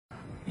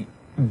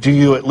Do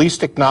you at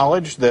least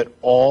acknowledge that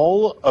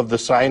all of the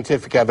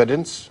scientific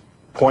evidence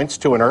points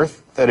to an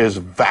Earth that is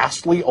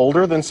vastly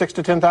older than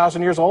 6,000 to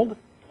 10,000 years old?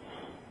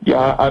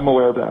 Yeah, I'm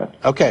aware of that.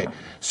 Okay,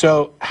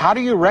 so how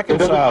do you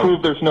reconcile... It doesn't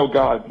prove there's no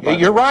God.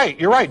 You're right,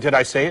 you're right. Did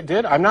I say it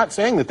did? I'm not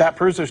saying that that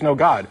proves there's no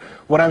God.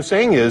 What I'm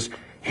saying is,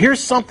 here's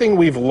something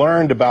we've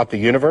learned about the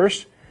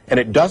universe, and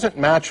it doesn't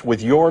match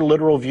with your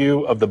literal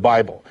view of the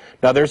Bible.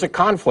 Now, there's a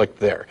conflict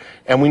there,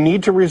 and we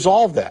need to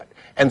resolve that.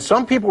 And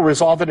some people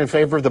resolve it in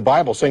favor of the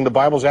Bible, saying the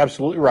Bible's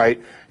absolutely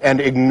right, and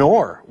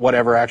ignore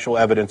whatever actual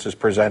evidence is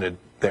presented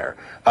there.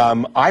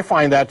 I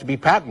find that to be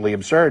patently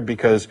absurd,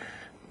 because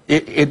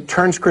it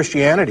turns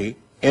Christianity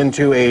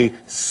into a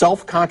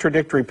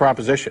self-contradictory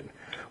proposition,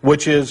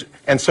 which is,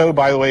 and so,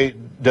 by the way,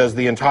 does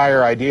the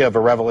entire idea of a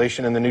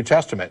revelation in the New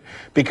Testament.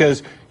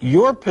 Because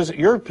your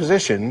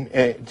position,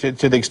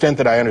 to the extent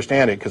that I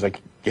understand it, because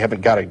you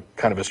haven't got a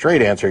kind of a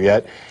straight answer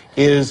yet,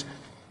 is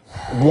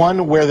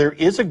one where there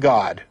is a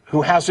God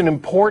who has an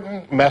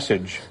important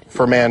message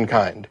for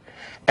mankind,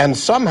 and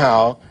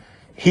somehow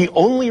he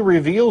only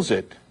reveals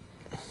it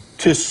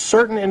to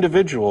certain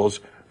individuals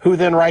who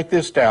then write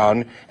this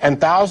down, and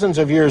thousands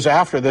of years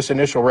after this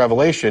initial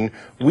revelation,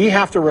 we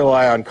have to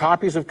rely on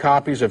copies of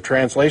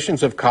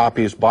translations of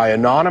copies by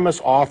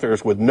anonymous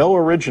authors with no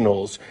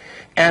originals,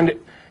 and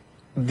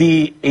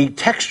a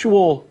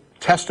textual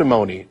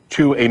testimony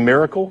to a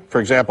miracle, for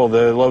example,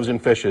 the loaves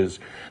and fishes.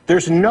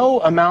 There's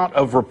no amount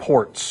of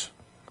reports,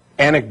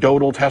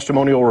 anecdotal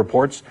testimonial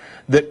reports,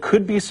 that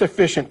could be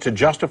sufficient to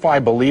justify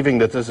believing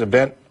that this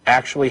event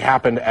actually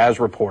happened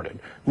as reported.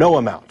 No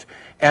amount.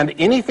 And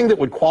anything that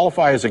would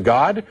qualify as a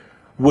God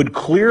would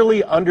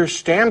clearly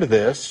understand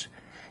this,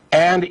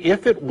 and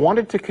if it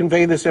wanted to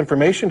convey this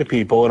information to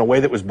people in a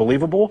way that was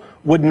believable,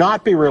 would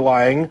not be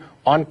relying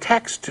on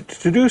text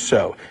to do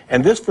so.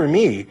 And this, for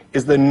me,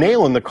 is the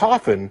nail in the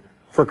coffin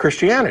for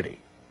Christianity.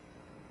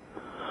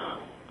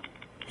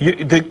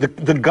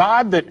 The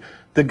God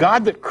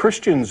that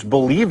Christians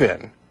believe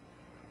in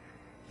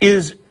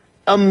is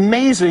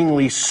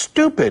amazingly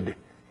stupid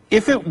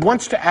if it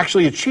wants to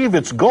actually achieve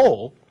its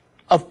goal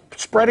of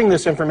spreading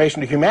this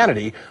information to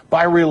humanity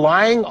by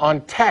relying on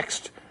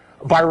text,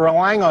 by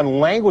relying on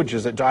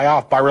languages that die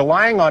off, by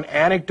relying on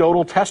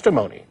anecdotal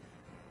testimony.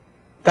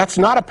 That's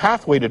not a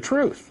pathway to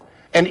truth.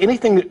 And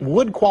anything that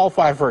would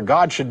qualify for a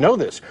God should know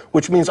this,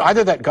 which means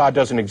either that God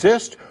doesn't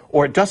exist,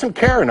 or it doesn't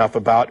care enough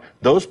about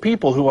those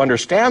people who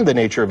understand the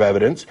nature of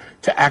evidence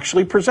to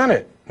actually present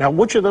it. Now,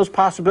 which of those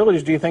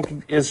possibilities do you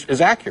think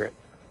is accurate?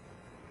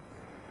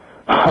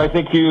 I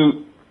think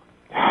you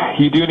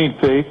do need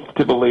faith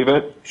to believe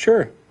it.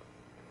 Sure.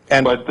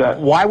 And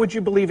why would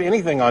you believe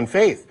anything on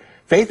faith?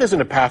 Faith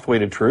isn't a pathway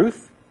to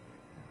truth.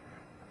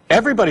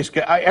 Every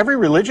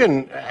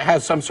religion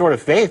has some sort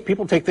of faith.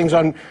 People take things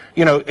on,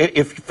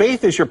 if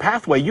faith is your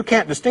pathway, you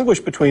can't distinguish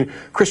between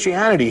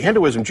Christianity,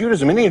 Hinduism,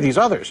 Judaism, any of these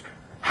others.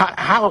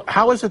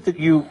 How is it that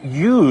you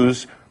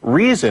use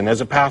reason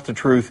as a path to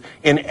truth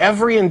in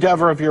every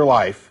endeavor of your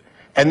life,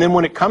 and then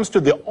when it comes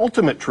to the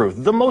ultimate truth,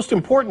 the most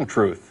important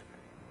truth,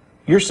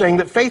 you're saying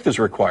that faith is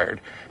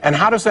required? And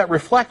how does that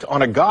reflect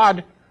on a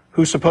God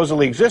who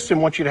supposedly exists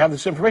and wants you to have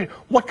this information?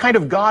 What kind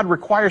of God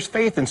requires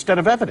faith instead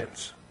of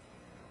evidence?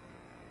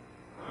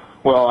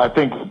 Well, I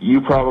think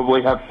you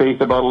probably have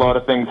faith about a lot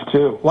of things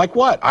too. Like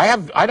what? I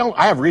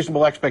have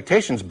reasonable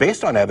expectations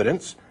based on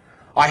evidence.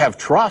 I have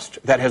trust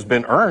that has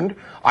been earned.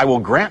 I will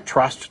grant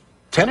trust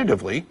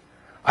tentatively.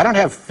 I don't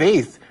have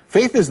faith.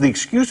 Faith is the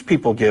excuse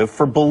people give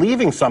for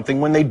believing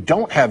something when they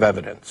don't have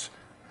evidence.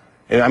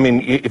 I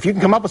mean, if you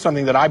can come up with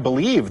something that I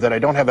believe that I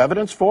don't have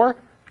evidence for,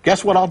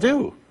 guess what I'll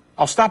do?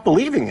 I'll stop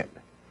believing it.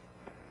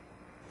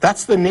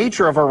 That's the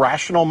nature of a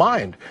rational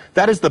mind.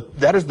 That is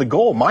the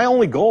goal. My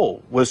only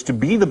goal was to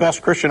be the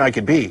best Christian I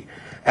could be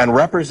and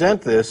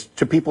represent this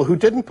to people who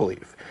didn't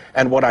believe.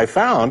 And what I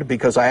found,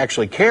 because I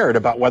actually cared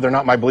about whether or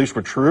not my beliefs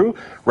were true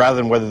rather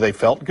than whether they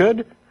felt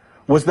good,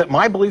 was that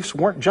my beliefs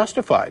weren't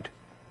justified.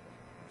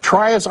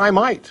 Try as I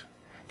might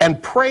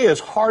and pray as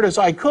hard as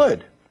I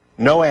could.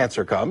 No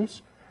answer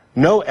comes.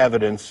 No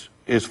evidence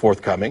is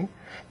forthcoming.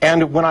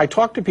 And when I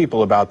talk to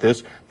people about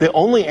this, the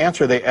only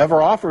answer they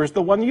ever offer is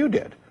the one you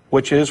did,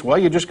 which is, well,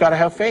 you just got to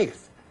have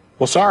faith.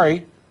 Well,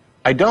 sorry,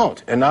 I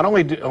don't. And not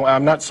only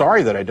I'm not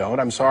sorry that I don't,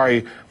 I'm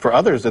sorry for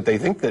others that they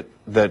think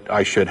that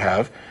I should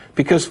have,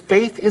 because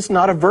faith is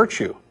not a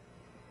virtue.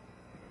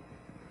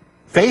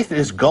 Faith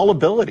is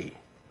gullibility.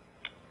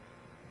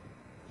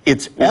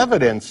 It's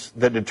evidence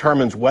that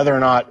determines whether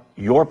or not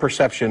your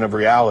perception of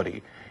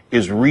reality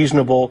is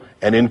reasonable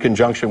and in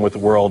conjunction with the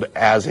world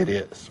as it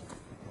is.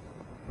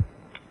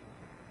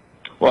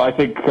 Well, I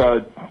think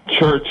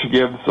church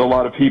gives a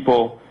lot of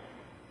people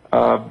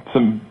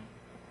some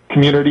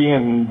community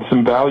and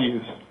some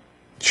values.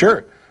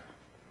 Sure.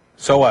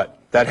 So what?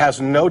 That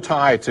has no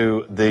tie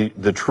to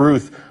the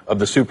truth of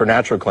the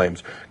supernatural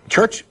claims.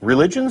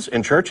 Religions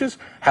and churches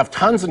have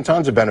tons and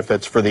tons of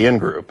benefits for the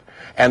in-group,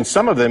 and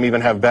some of them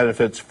even have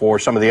benefits for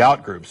some of the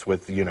out-groups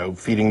with,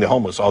 feeding the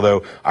homeless,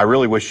 although I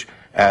really wish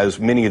as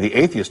many of the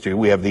atheists do.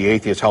 We have the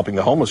Atheists Helping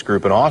the Homeless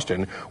group in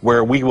Austin,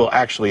 where we will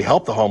actually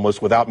help the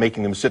homeless without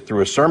making them sit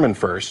through a sermon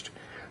first.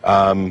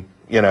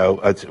 You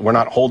know, we're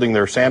not holding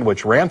their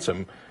sandwich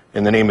ransom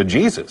in the name of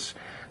Jesus.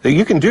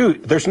 You can do,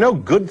 there's no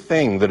good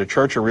thing that a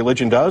church or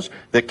religion does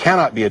that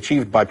cannot be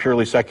achieved by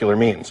purely secular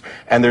means.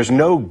 And there's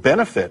no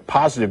benefit,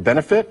 positive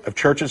benefit of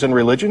churches and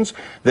religions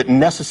that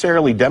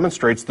necessarily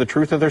demonstrates the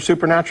truth of their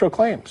supernatural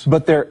claims.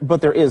 But there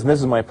is, and this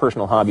is my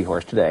personal hobby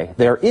horse today,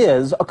 there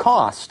is a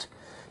cost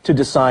to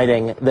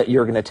deciding that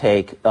you're going to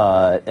take,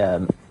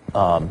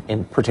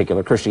 in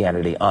particular,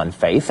 Christianity on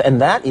faith.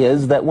 And that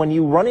is that when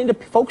you run into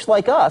folks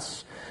like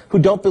us who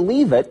don't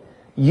believe it,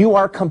 you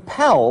are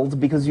compelled,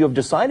 because you have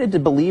decided to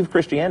believe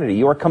Christianity,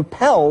 you are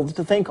compelled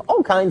to think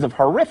all kinds of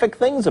horrific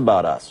things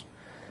about us,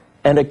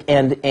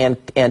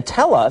 and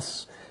tell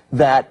us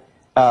that,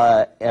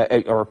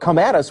 or come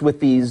at us with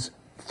these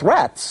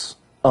threats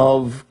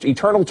of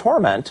eternal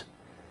torment,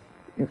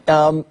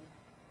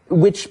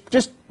 which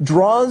just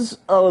draws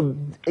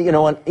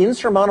an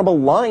insurmountable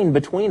line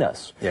between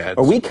us. Yeah,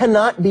 or we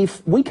cannot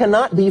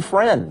be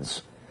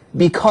friends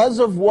because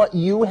of what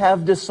you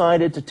have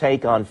decided to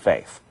take on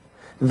faith.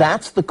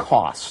 That's the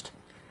cost.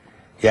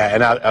 Yeah,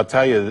 and I'll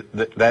tell you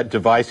that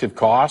divisive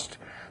cost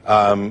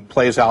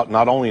plays out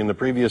not only in the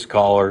previous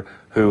caller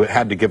who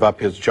had to give up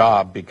his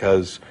job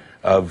because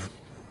of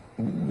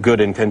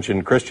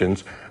good-intentioned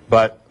Christians,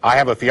 but I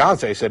have a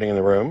fiance sitting in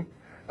the room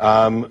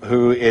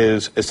who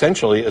is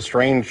essentially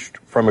estranged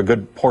from a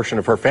good portion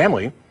of her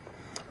family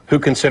who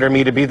consider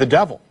me to be the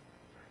devil.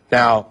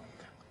 Now,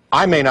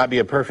 I may not be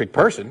a perfect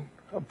person,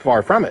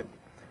 far from it,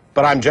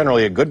 but I'm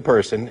generally a good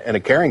person and a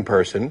caring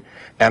person,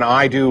 and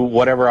I do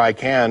whatever I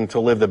can to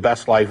live the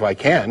best life I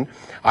can.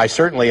 I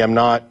certainly am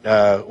not,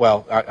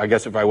 well, I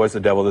guess if I was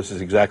the devil, this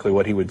is exactly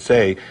what he would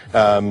say,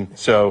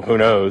 so who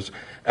knows.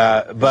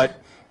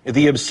 But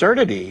the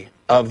absurdity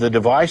of the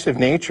divisive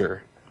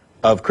nature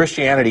of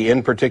Christianity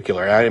in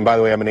particular, and by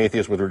the way, I'm an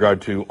atheist with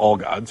regard to all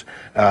gods,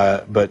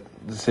 but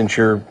since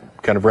you're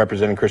kind of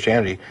representing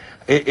Christianity,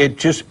 it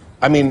just,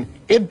 I mean,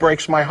 it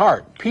breaks my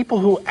heart. People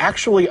who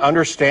actually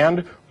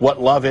understand what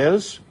love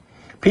is,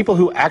 people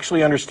who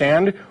actually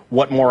understand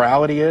what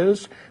morality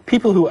is,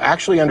 people who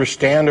actually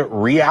understand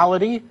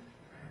reality,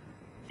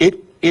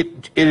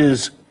 it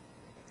is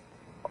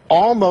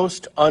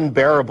almost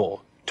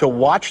unbearable to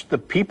watch the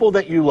people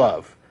that you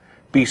love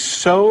be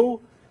so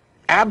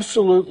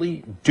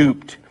absolutely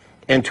duped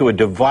into a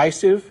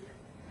divisive,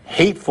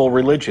 hateful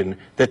religion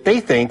that they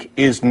think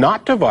is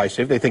not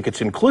divisive, they think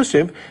it's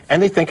inclusive,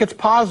 and they think it's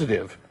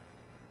positive.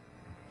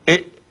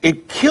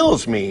 It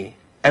kills me,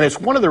 and it's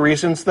one of the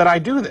reasons that I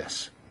do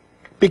this.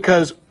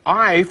 Because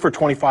I, for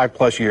 25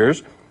 plus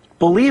years,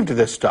 believed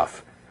this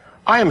stuff.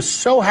 I am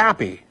so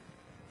happy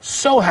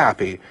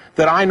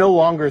that I no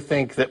longer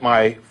think that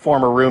my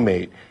former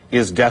roommate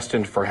is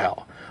destined for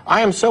hell. I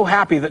am so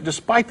happy that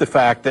despite the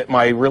fact that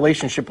my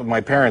relationship with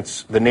my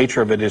parents, the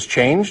nature of it has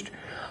changed,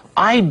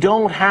 I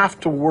don't have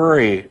to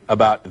worry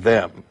about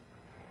them.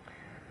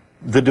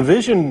 The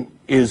division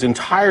is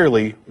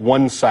entirely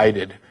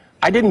one-sided.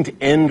 I didn't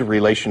end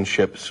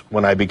relationships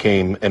when I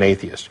became an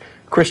atheist.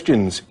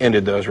 Christians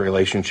ended those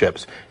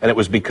relationships, and it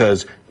was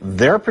because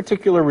their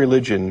particular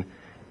religion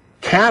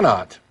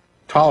cannot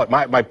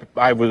tolerate.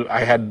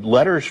 I had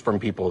letters from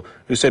people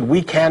who said,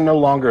 we can no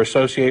longer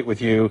associate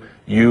with you,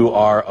 you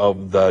are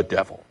of the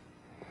devil.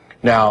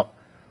 Now,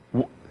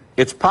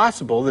 it's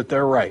possible that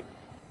they're right.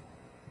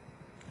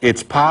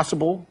 It's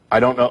possible,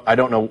 I don't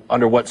know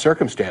under what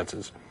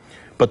circumstances,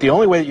 but the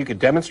only way that you could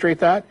demonstrate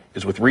that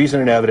is with reason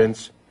and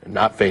evidence, and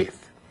not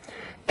faith.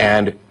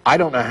 And I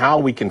don't know how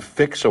we can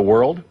fix a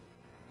world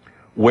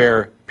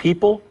where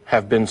people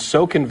have been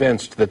so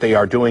convinced that they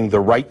are doing the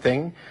right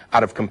thing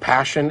out of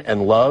compassion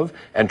and love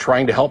and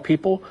trying to help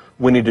people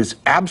when it is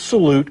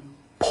absolute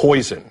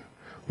poison,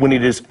 when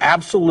it is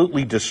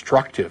absolutely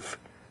destructive.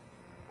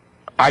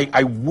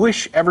 I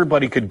wish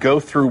everybody could go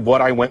through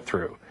what I went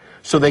through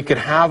so they could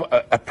have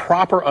a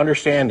proper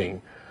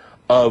understanding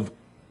of,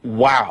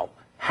 wow,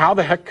 how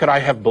the heck could I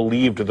have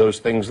believed those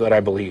things that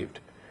I believed?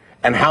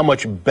 And how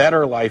much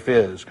better life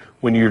is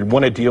when you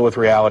want to deal with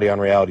reality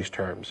on reality's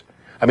terms.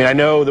 I mean, I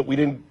know that we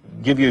didn't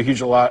give you a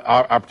huge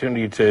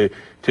opportunity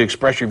to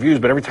express your views,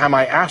 but every time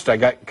I asked, I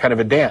got kind of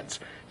a dance.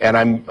 And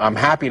I'm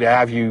happy to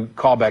have you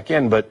call back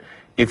in, but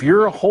if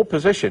your whole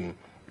position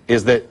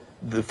is that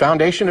the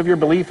foundation of your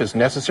belief is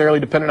necessarily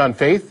dependent on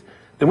faith,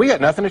 then we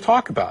got nothing to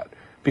talk about.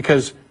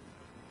 Because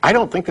I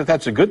don't think that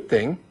that's a good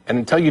thing, and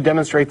until you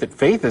demonstrate that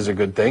faith is a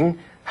good thing,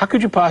 how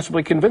could you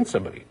possibly convince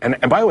somebody? And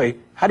by the way,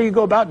 how do you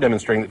go about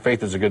demonstrating that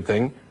faith is a good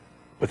thing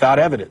without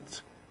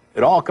evidence?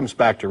 It all comes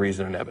back to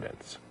reason and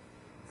evidence.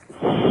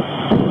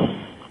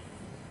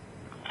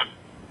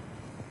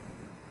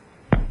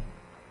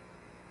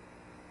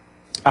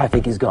 I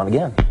think he's gone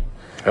again.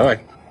 All right.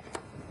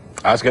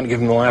 I was going to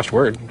give him the last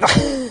word.